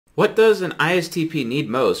What does an ISTP need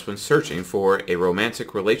most when searching for a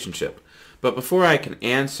romantic relationship? But before I can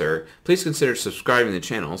answer, please consider subscribing to the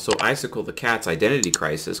channel so Icicle the cat's identity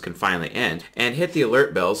crisis can finally end, and hit the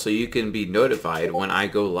alert bell so you can be notified when I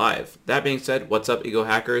go live. That being said, what's up, Ego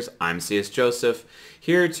Hackers? I'm C.S. Joseph,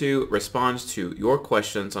 here to respond to your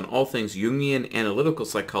questions on all things Jungian analytical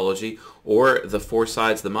psychology or the four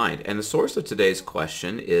sides of the mind. And the source of today's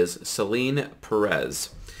question is Celine Perez.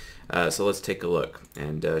 So let's take a look.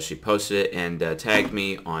 And she posted it and tagged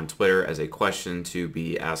me on Twitter as a question to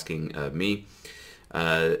be asking me.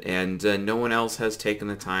 And no one else has taken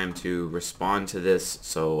the time to respond to this,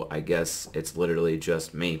 so I guess it's literally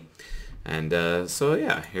just me. And so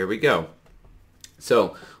yeah, here we go.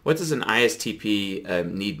 So what does an ISTP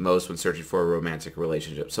need most when searching for a romantic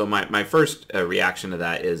relationship? So my first reaction to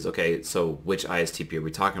that is, okay, so which ISTP are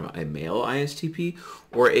we talking about? A male ISTP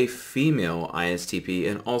or a female ISTP?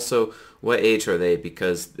 And also, what age are they?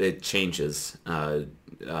 Because it changes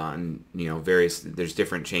on, there's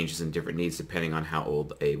different changes and different needs depending on how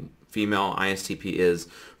old a female ISTP is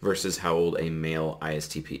versus how old a male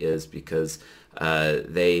ISTP is, because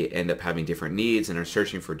they end up having different needs and are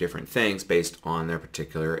searching for different things based on their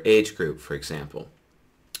particular age group, for example.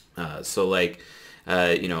 An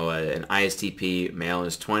ISTP male in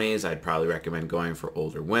his 20s, I'd probably recommend going for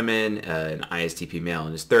older women. An ISTP male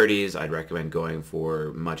in his 30s, I'd recommend going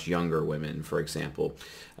for much younger women, for example.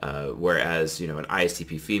 Whereas, an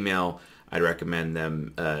ISTP female, I'd recommend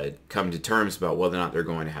them come to terms about whether or not they're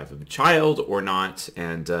going to have a child or not,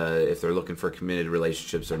 and if they're looking for committed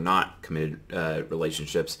relationships or not committed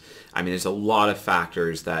relationships. I mean, there's a lot of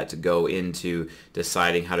factors that go into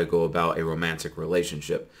deciding how to go about a romantic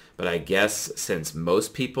relationship. But I guess since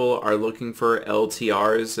most people are looking for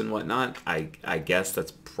LTRs and whatnot, I guess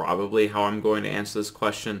that's probably how I'm going to answer this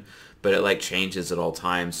question. But it changes at all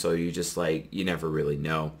times, so you just you never really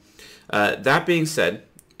know. That being said,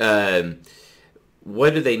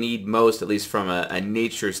 what do they need most, at least from a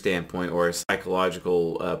nature standpoint or a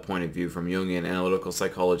psychological point of view from Jungian analytical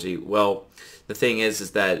psychology? Well, the thing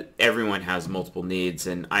is that everyone has multiple needs,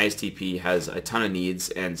 and ISTP has a ton of needs,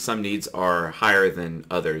 and some needs are higher than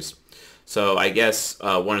others. So I guess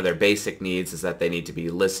one of their basic needs is that they need to be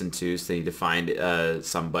listened to, so they need to find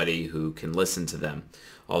somebody who can listen to them.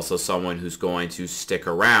 Also, someone who's going to stick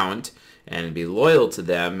around and be loyal to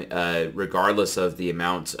them regardless of the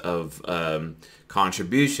amount of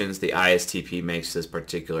contributions the ISTP makes to this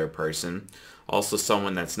particular person. Also,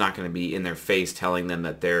 someone that's not going to be in their face telling them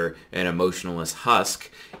that they're an emotionless husk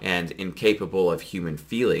and incapable of human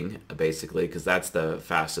feeling, basically, because that's the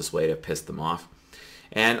fastest way to piss them off.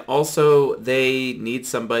 And also, they need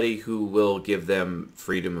somebody who will give them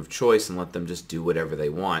freedom of choice and let them just do whatever they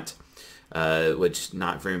want, which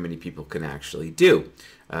not very many people can actually do.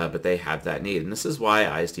 But they have that need. And this is why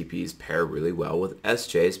ISTPs pair really well with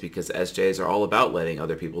SJs, because SJs are all about letting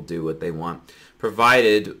other people do what they want,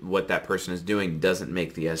 provided what that person is doing doesn't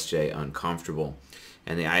make the SJ uncomfortable.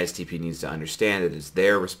 And the ISTP needs to understand that it's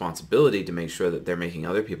their responsibility to make sure that they're making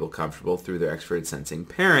other people comfortable through their extroverted sensing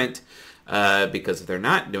parent, because if they're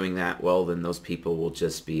not doing that, well, then those people will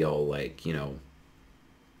just be all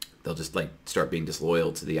they'll just start being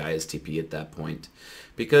disloyal to the ISTP at that point.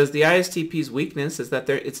 Because the ISTP's weakness is that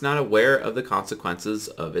it's not aware of the consequences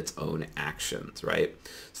of its own actions, right?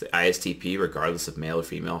 So the ISTP, regardless of male or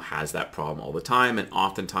female, has that problem all the time, and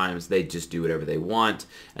oftentimes they just do whatever they want,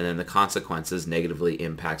 and then the consequences negatively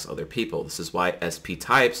impacts other people. This is why SP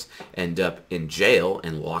types end up in jail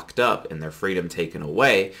and locked up and their freedom taken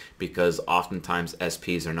away, because oftentimes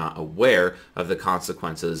SPs are not aware of the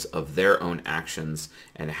consequences of their own actions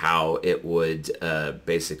and how it would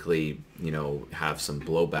basically have some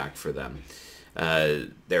blowback for them.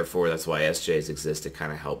 Therefore, that's why SJs exist, to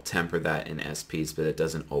kind of help temper that in SPs, but it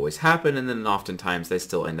doesn't always happen, and then oftentimes they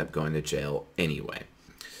still end up going to jail anyway.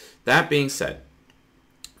 That being said,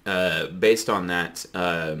 based on that,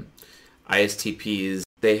 ISTPs,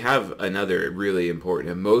 they have another really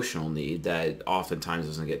important emotional need that oftentimes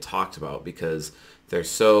doesn't get talked about because they're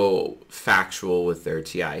so factual with their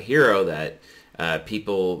TI hero that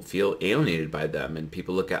people feel alienated by them, and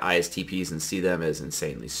people look at ISTPs and see them as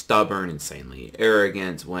insanely stubborn, insanely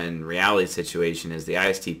arrogant, when reality situation is the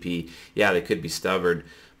ISTP, yeah, they could be stubborn,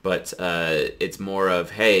 but it's more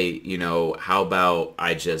of, hey, how about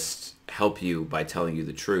I just help you by telling you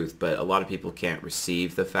the truth? But a lot of people can't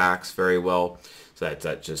receive the facts very well, so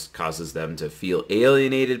that just causes them to feel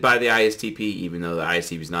alienated by the ISTP, even though the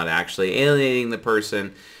ISTP is not actually alienating the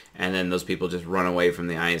person. And then those people just run away from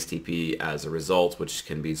the ISTP as a result, which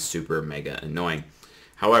can be super mega annoying.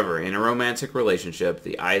 However, in a romantic relationship,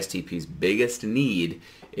 the ISTP's biggest need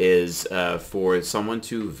is for someone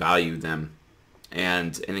to value them.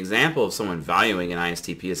 And an example of someone valuing an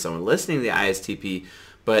ISTP is someone listening to the ISTP,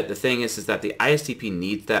 but the thing is that the ISTP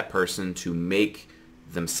needs that person to make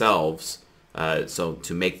themselves, so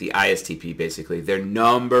to make the ISTP basically their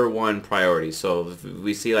number one priority. So if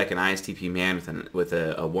we see like an ISTP man with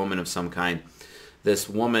a woman of some kind, this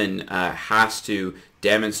woman has to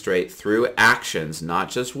demonstrate through actions, not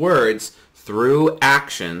just words, through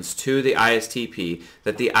actions to the ISTP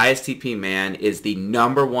that the ISTP man is the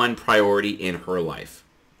number one priority in her life.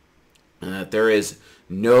 And that there is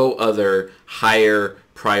no other higher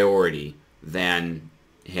priority than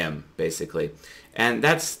him, basically. And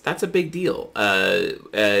that's a big deal.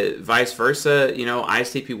 Vice versa,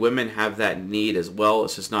 ISTP women have that need as well.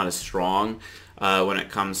 It's just not as strong when it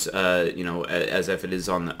comes, as if it is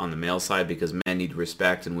on the male side, because men need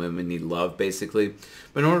respect and women need love, basically.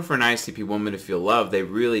 But in order for an ISTP woman to feel loved, they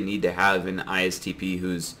really need to have an ISTP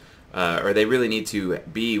who's, or they really need to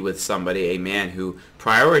be with somebody, a man who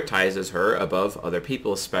prioritizes her above other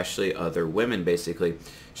people, especially other women, basically.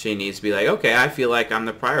 She needs to be like, okay, I feel like I'm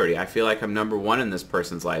the priority. I feel like I'm number one in this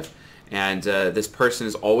person's life. And this person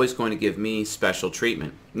is always going to give me special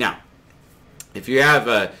treatment. Now, if you're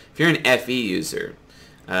an FE user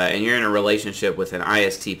and you're in a relationship with an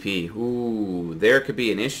ISTP, there could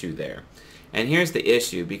be an issue there. And here's the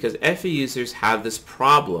issue, because FE users have this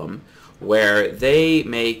problem where they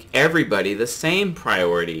make everybody the same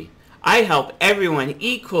priority. I help everyone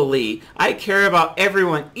equally. I care about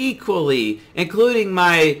everyone equally, including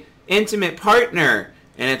my intimate partner.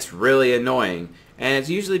 And it's really annoying. And it's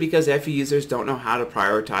usually because FE users don't know how to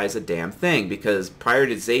prioritize a damn thing, because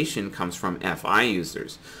prioritization comes from FI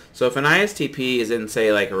users. So if an ISTP is in,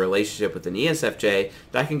 say, like a relationship with an ESFJ,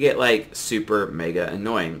 that can get like super mega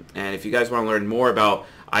annoying. And if you guys want to learn more about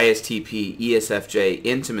ISTP ESFJ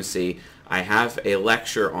intimacy, I have a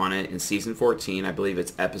lecture on it in season 14. I believe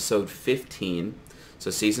it's episode 15. So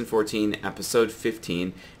season 14, episode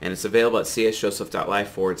 15, and it's available at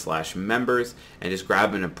csjoseph.life/members, and just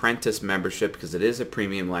grab an apprentice membership because it is a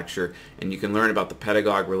premium lecture, and you can learn about the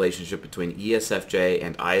pedagogue relationship between ESFJ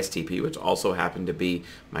and ISTP, which also happen to be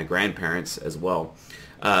my grandparents as well.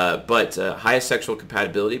 But highest sexual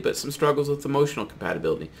compatibility, but some struggles with emotional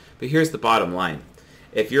compatibility. But here's the bottom line.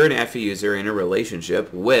 If you're an FE user in a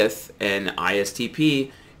relationship with an ISTP,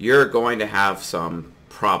 you're going to have some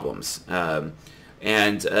problems.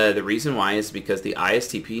 And the reason why is because the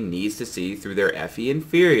ISTP needs to see through their FE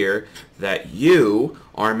inferior that you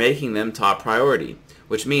are making them top priority.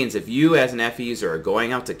 Which means if you as an FE user are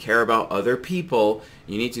going out to care about other people,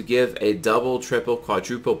 you need to give a double, triple,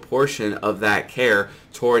 quadruple portion of that care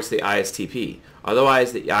towards the ISTP.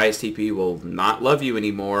 Otherwise, the ISTP will not love you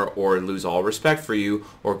anymore, or lose all respect for you,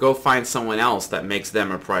 or go find someone else that makes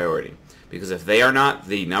them a priority. Because if they are not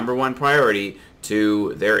the number one priority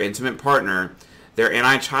to their intimate partner, their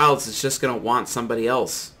anti-child is just going to want somebody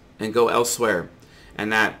else and go elsewhere.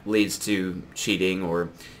 And that leads to cheating, or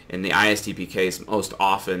in the ISTP case, most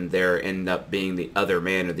often there end up being the other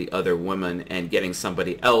man or the other woman and getting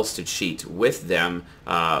somebody else to cheat with them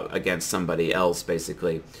against somebody else,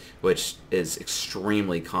 basically, which is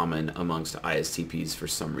extremely common amongst ISTPs for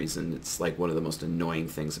some reason. It's like one of the most annoying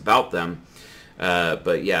things about them.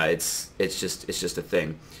 But yeah, it's just a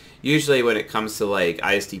thing. Usually when it comes to like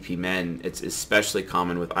ISTP men, it's especially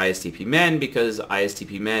common with ISTP men because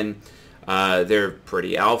ISTP men, they're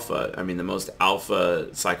pretty alpha. I mean, the most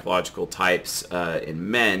alpha psychological types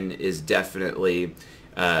in men is definitely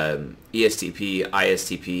ESTP,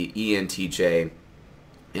 ISTP, ENTJ,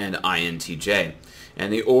 and INTJ.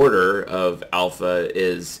 And the order of alpha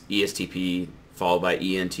is ESTP, followed by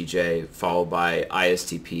ENTJ, followed by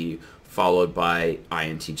ISTP, followed by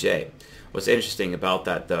INTJ. What's interesting about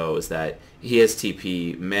that, though, is that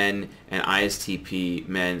ESTP men and ISTP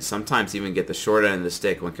men sometimes even get the short end of the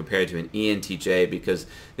stick when compared to an ENTJ, because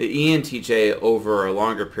the ENTJ over a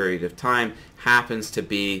longer period of time happens to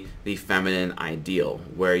be the feminine ideal,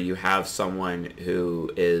 where you have someone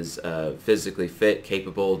who is physically fit,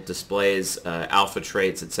 capable, displays alpha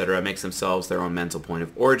traits, etc., makes themselves their own mental point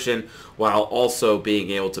of origin, while also being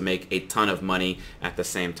able to make a ton of money at the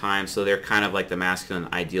same time. So they're kind of like the masculine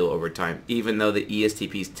ideal over time, even though the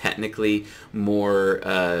ESTP is technically more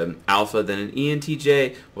alpha than an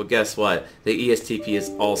ENTJ. Well, guess what? The ESTP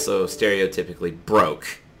is also stereotypically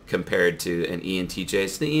broke compared to an ENTJ.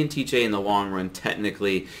 So the ENTJ in the long run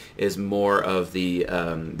technically is more of the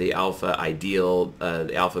alpha ideal,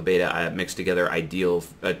 the alpha beta mixed together ideal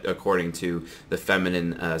according to the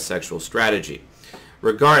feminine sexual strategy.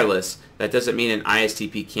 Regardless, that doesn't mean an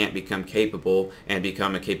ISTP can't become capable and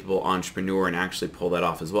become a capable entrepreneur and actually pull that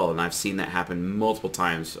off as well. And I've seen that happen multiple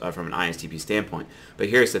times from an ISTP standpoint. But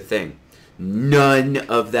here's the thing. None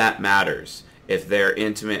of that matters if their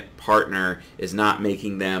intimate partner is not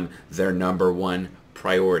making them their number one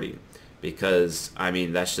priority. Because, I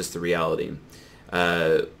mean, that's just the reality.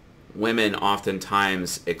 Women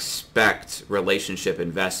oftentimes expect relationship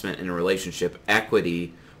investment and relationship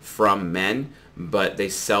equity from men, but they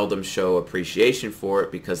seldom show appreciation for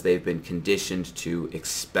it because they've been conditioned to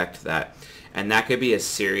expect that. And that could be a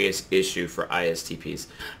serious issue for ISTPs.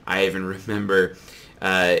 I even remember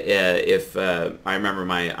I remember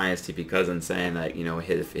my ISTP cousin saying that, you know,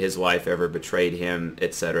 if his wife ever betrayed him,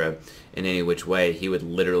 etc., in any which way, he would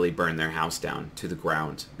literally burn their house down to the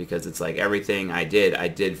ground, because it's like everything I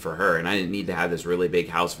did for her, and I didn't need to have this really big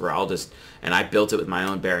house for her. And I built it with my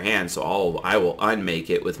own bare hands, so I will unmake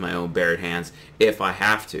it with my own bare hands if I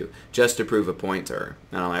have to, just to prove a point to her.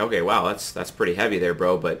 And I'm like, okay, wow, that's pretty heavy there,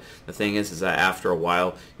 bro. But the thing is that after a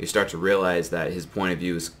while, you start to realize that his point of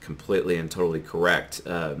view is completely and totally correct,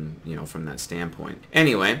 you know, from that standpoint.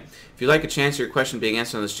 Anyway, if you'd like a chance of your question being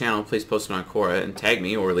answered on this channel, please post it on Quora and tag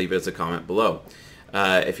me or leave it as a comment below.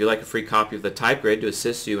 If you'd like a free copy of the Type Grid to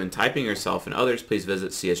assist you in typing yourself and others, please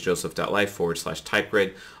visit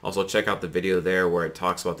csjoseph.life/typegrid. Also check out the video there where it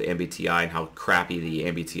talks about the MBTI and how crappy the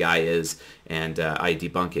MBTI is, and I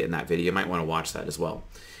debunk it in that video. You might want to watch that as well.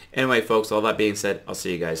 Anyway, folks, all that being said, I'll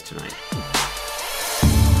see you guys tonight.